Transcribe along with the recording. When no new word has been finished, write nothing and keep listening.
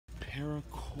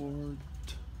paracord.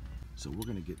 So we're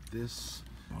gonna get this.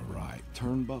 All right,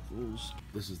 turnbuckles.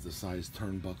 This is the size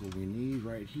turnbuckle we need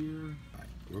right here. All right,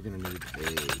 we're gonna need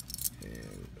 8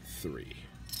 and 3.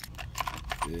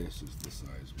 This is the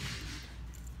size we need.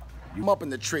 I'm up in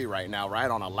the tree right now, right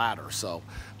on a ladder, so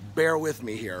bear with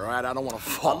me here, all right? I don't want to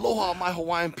fall. Aloha, my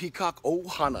Hawaiian peacock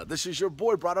ohana. This is your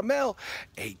boy, Brother Mel,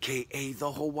 aka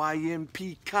the Hawaiian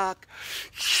Peacock,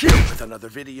 here with another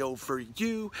video for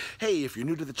you. Hey, if you're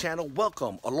new to the channel,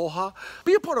 welcome. Aloha.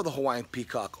 Be a part of the Hawaiian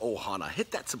Peacock ohana.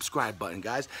 Hit that subscribe button,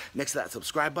 guys. Next to that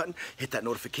subscribe button, hit that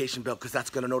notification bell, because that's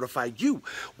going to notify you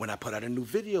when I put out a new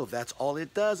video. That's all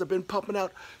it does. I've been pumping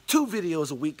out 2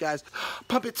 videos a week, guys.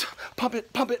 Pump it, pump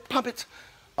it, pump it, pump it.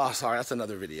 Oh, sorry, that's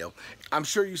another video. I'm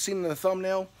sure you've seen in the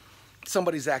thumbnail,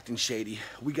 somebody's acting shady.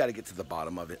 We got to get to the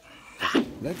bottom of it.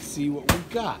 Let's see what we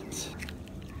got.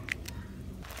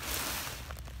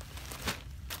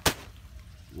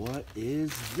 What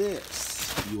is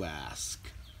this, you ask?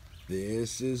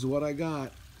 This is what I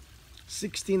got.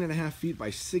 16.5 feet by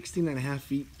 16.5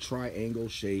 feet triangle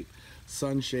shape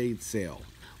sunshade sail.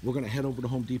 We're going to head over to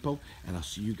Home Depot, and I'll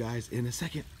see you guys in a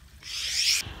second.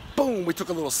 Boom, we took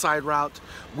a little side route.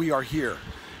 We are here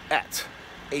at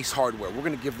Ace Hardware. We're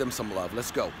gonna give them some love.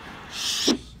 Let's go.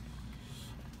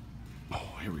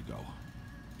 Oh, here we go.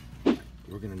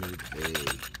 We're gonna need a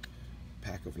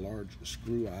pack of large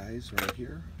screw eyes right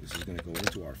here. This is gonna go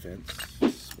into our fence.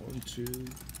 1, 2,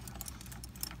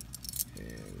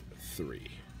 and 3.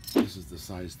 This is the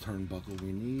size turnbuckle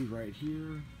we need right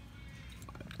here.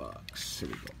 $5. Here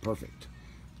we go, perfect.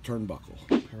 Turnbuckle,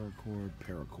 paracord.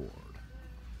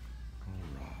 All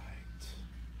right.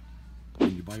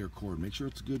 When you buy your cord, make sure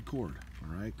it's a good cord, all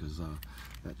right? Because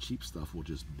that cheap stuff will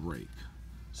just break.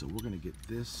 So we're gonna get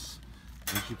this,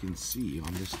 as you can see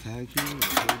on this tag here, it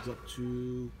holds up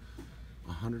to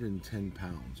 110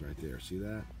 pounds right there. See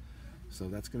that? So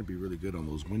that's gonna be really good on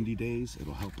those windy days.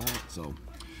 It'll help out. So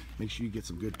make sure you get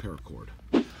some good paracord.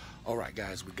 All right,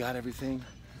 guys, we got everything.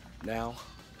 Now,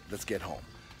 let's get home.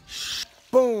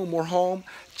 Boom, we're home.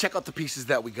 Check out the pieces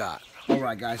that we got. All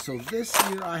right, guys, so this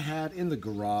here I had in the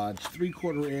garage,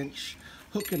 3/4 inch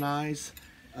hook and eyes.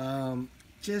 I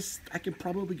can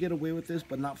probably get away with this,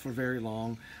 but not for very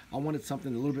long. I wanted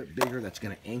something a little bit bigger that's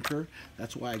gonna anchor.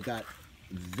 That's why I got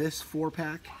this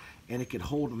 4-pack, and it could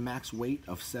hold a max weight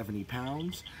of 70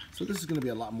 pounds. So this is gonna be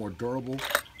a lot more durable.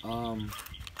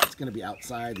 It's gonna be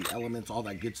outside, the elements, all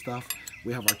that good stuff.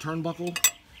 We have our turnbuckle.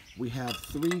 We have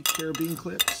 3 carabiner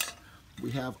clips.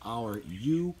 We have our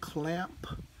U-clamp,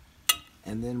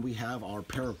 and then we have our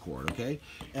paracord. Okay,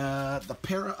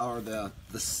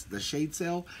 the shade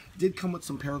sail did come with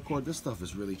some paracord. This stuff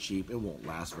is really cheap. It won't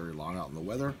last very long out in the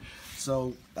weather,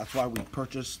 so that's why we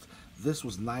purchased. This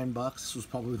was $9. This was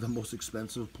probably the most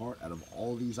expensive part out of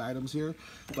all these items here.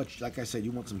 But like I said,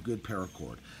 you want some good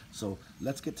paracord. So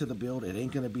let's get to the build. It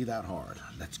ain't gonna be that hard.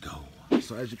 Let's go.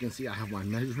 So as you can see, I have my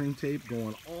measuring tape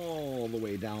going all the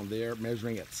way down there,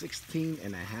 measuring at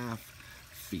 16.5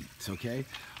 feet, okay?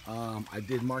 I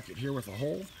did mark it here with a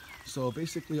hole. So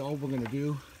basically all we're gonna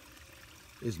do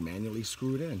is manually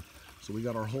screw it in. So we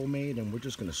got our hole made, and we're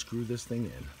just gonna screw this thing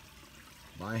in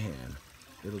by hand.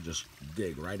 It'll just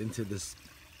dig right into this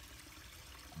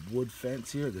wood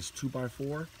fence here, this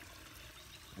 2x4.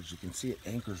 As you can see, it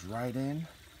anchors right in.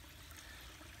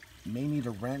 You may need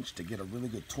a wrench to get a really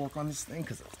good torque on this thing,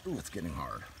 because it's getting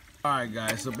hard. All right,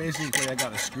 guys, so basically I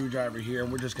got a screwdriver here,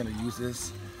 and we're just gonna use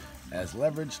this as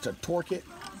leverage to torque it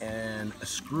and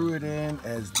screw it in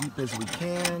as deep as we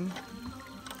can.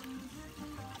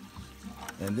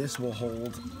 And this will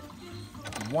hold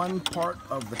one part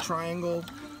of the triangle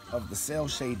of the sail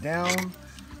shade down.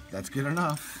 That's good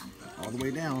enough, all the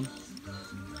way down.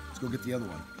 Let's go get the other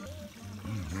one.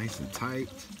 Nice and tight.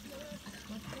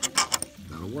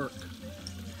 That'll work.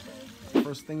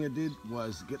 First thing I did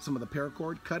was get some of the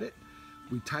paracord, cut it.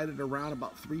 We tied it around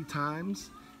about 3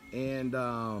 times, and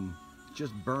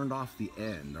just burned off the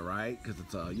end, all right? Because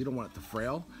it's you don't want it to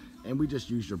frail. And we just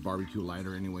used your barbecue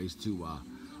lighter anyways to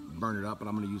burn it up, and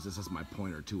I'm gonna use this as my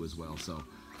pointer too as well. So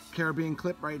carabiner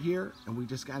clip right here, and we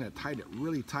just kind of tied it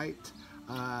really tight.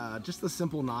 Just a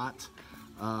simple knot,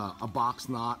 a box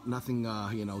knot, nothing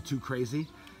you know, too crazy.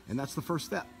 And that's the first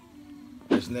step.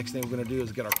 This next thing we're gonna do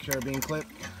is get our carabiner clip.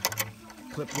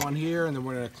 Clip one here, and then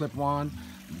we're gonna clip one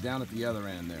down at the other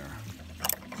end there.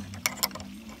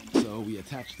 So we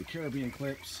attach the carabiner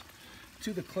clips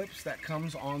to the clips that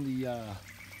comes on the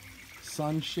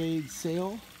sunshade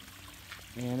sail.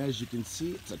 And as you can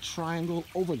see, it's a triangle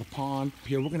over the pond.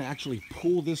 Here, we're gonna actually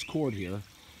pull this cord here,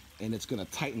 and it's gonna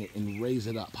tighten it and raise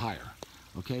it up higher,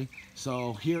 okay?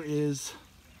 So here is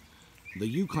the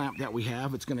U-clamp that we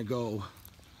have, it's gonna go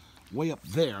way up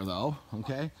there though,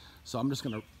 okay? So I'm just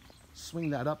gonna swing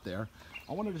that up there.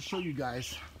 I wanted to show you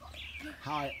guys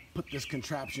how I put this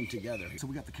contraption together. So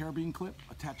we got the carabiner clip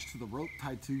attached to the rope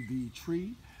tied to the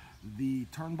tree, the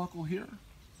turnbuckle here,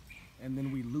 and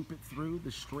then we loop it through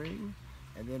the string,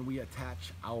 and then we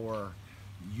attach our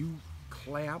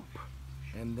U-clamp,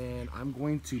 and then I'm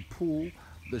going to pull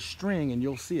the string, and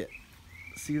you'll see it.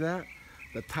 See that?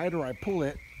 The tighter I pull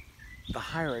it, the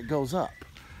higher it goes up.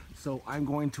 So I'm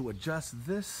going to adjust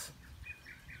this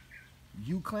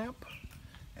U-clamp,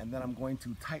 and then I'm going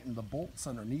to tighten the bolts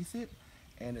underneath it,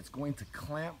 and it's going to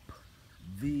clamp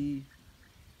the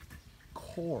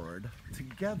cord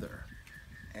together.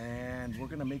 And we're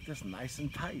gonna make this nice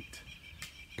and tight.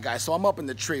 Guys, so I'm up in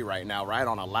the tree right now, right,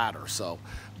 on a ladder, so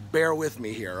bear with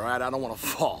me here, all right? I don't wanna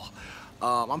fall.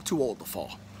 I'm too old to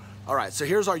fall. All right, so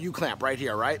here's our U-clamp right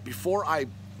here, right? Before I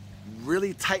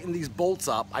really tighten these bolts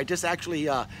up, I just actually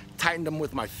tightened them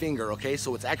with my finger, okay?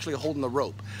 So it's actually holding the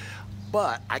rope.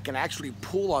 But I can actually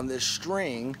pull on this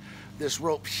string, this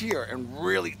rope here, and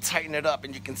really tighten it up,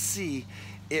 and you can see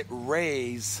it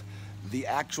raise the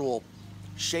actual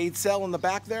shade sail in the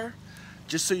back there,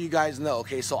 just so you guys know,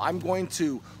 okay? So I'm going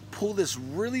to pull this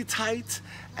really tight,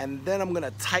 and then I'm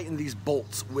gonna tighten these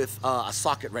bolts with a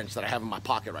socket wrench that I have in my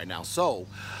pocket right now. So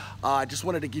I just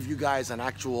wanted to give you guys an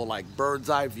actual like bird's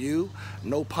eye view,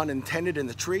 no pun intended in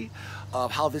the tree,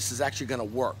 of how this is actually gonna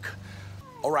work.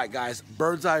 All right, guys,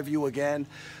 bird's eye view again.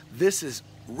 This is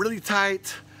really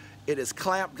tight. It is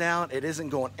clamped down. It isn't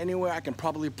going anywhere. I can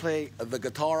probably play the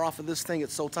guitar off of this thing.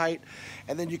 It's so tight.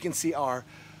 And then you can see our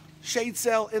shade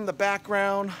sail in the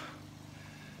background.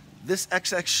 This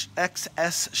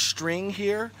XS string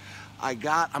here, I'm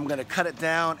gonna cut it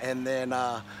down, and then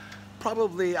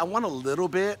probably, I want a little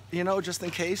bit, you know, just in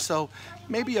case. So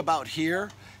maybe about here,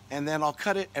 and then I'll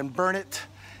cut it and burn it,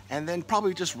 and then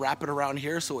probably just wrap it around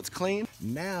here so it's clean.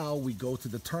 Now we go to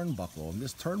the turnbuckle, and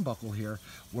this turnbuckle here,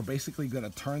 we're basically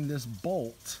gonna turn this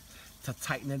bolt to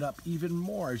tighten it up even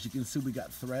more. As you can see, we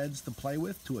got threads to play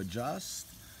with to adjust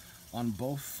on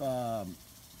both,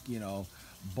 you know,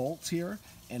 bolts here,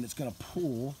 and it's gonna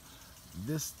pull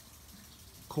this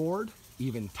cord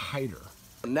even tighter.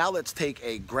 Now let's take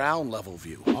a ground level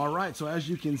view. All right, so as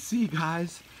you can see,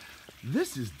 guys,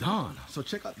 this is done. So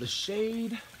check out the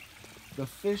shade. The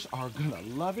fish are gonna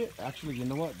love it. Actually, you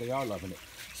know what? They are loving it.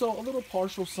 So a little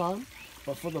partial sun,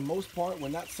 but for the most part,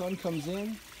 when that sun comes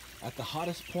in at the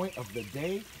hottest point of the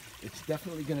day, it's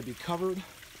definitely gonna be covered.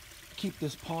 Keep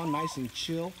this pond nice and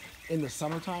chill in the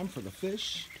summertime for the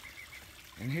fish.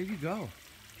 And here you go,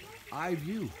 eye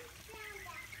view.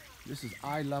 This is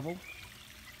eye level.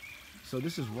 So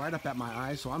this is right up at my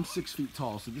eyes. So I'm 6 feet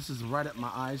tall. So this is right at my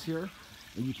eyes here.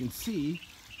 And you can see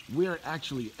where it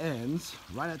actually ends,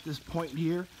 right at this point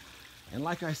here. And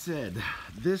like I said,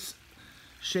 this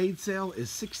shade sail is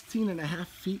 16.5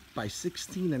 feet by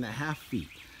 16.5 feet.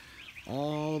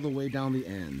 All the way down the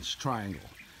ends, triangle.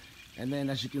 And then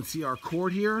as you can see, our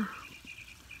cord here,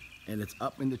 and it's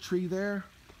up in the tree there.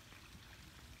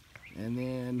 And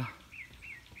then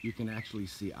you can actually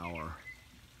see our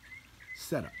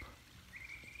setup,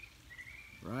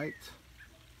 right?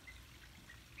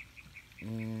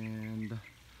 And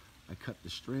I cut the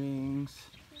strings,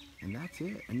 and that's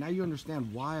it. And now you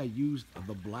understand why I used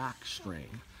the black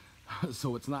string.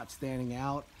 So it's not standing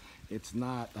out. It's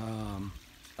not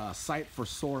a sight for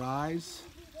sore eyes.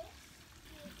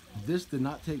 This did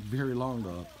not take very long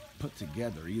to put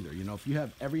together either. You know, if you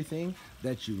have everything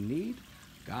that you need,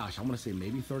 gosh, I'm gonna say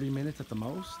maybe 30 minutes at the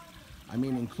most. I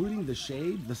mean, including the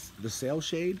shade, the sail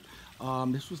shade,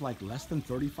 this was like less than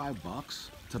 35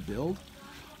 bucks to build.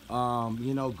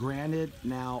 You know, granted,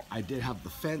 now I did have the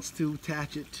fence to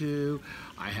attach it to.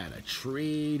 I had a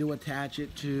tree to attach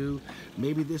it to.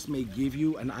 Maybe this may give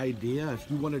you an idea if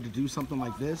you wanted to do something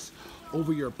like this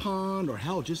over your pond, or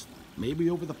hell, just maybe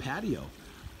over the patio.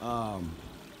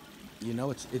 You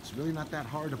know, it's really not that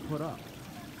hard to put up.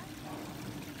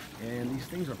 And these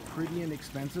things are pretty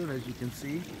inexpensive, as you can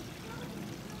see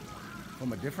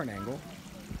from a different angle.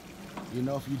 You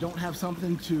know, if you don't have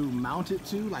something to mount it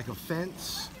to, like a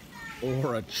fence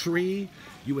or a tree,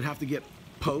 you would have to get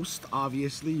posts,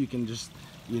 obviously. You can just,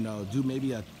 you know, do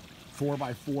maybe a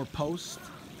 4x4 post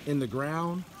in the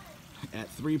ground at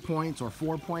 3 points or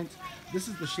 4 points. This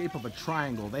is the shape of a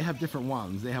triangle. They have different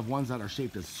ones. They have ones that are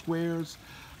shaped as squares,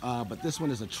 but this one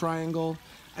is a triangle.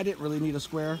 I didn't really need a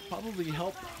square. Probably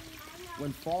help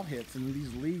when fall hits and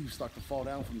these leaves start to fall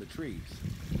down from the trees.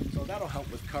 So that'll help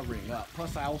with covering up.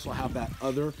 Plus I also have that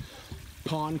other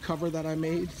pond cover that I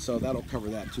made, so that'll cover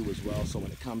that too as well. So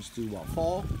when it comes to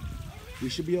fall, we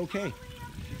should be okay.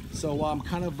 So I'm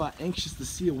kind of anxious to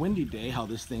see a windy day, how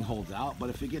this thing holds out. But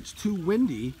if it gets too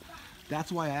windy,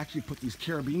 that's why I actually put these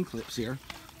carabiner clips here.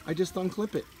 I just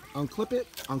unclip it,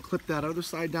 unclip that other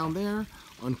side down there,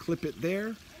 unclip it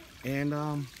there, and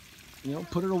you know,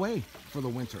 put it away for the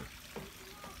winter.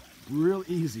 Real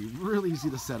easy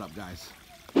to set up, guys.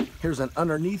 Here's an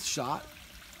underneath shot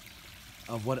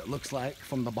of what it looks like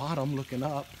from the bottom looking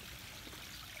up.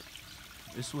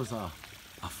 This was a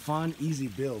fun, easy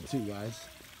build too, guys.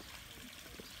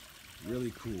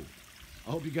 Really cool.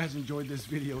 I hope you guys enjoyed this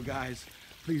video, guys.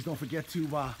 Please don't forget to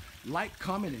like,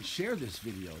 comment, and share this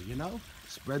video, you know?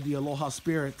 Spread the aloha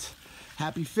spirit.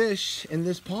 Happy fish in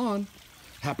this pond.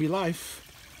 Happy life.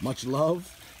 Much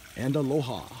love and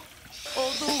aloha.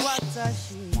 Oh, the water,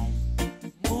 she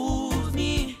moves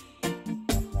me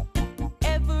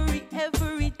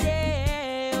every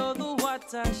day. Oh, the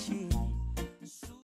water, she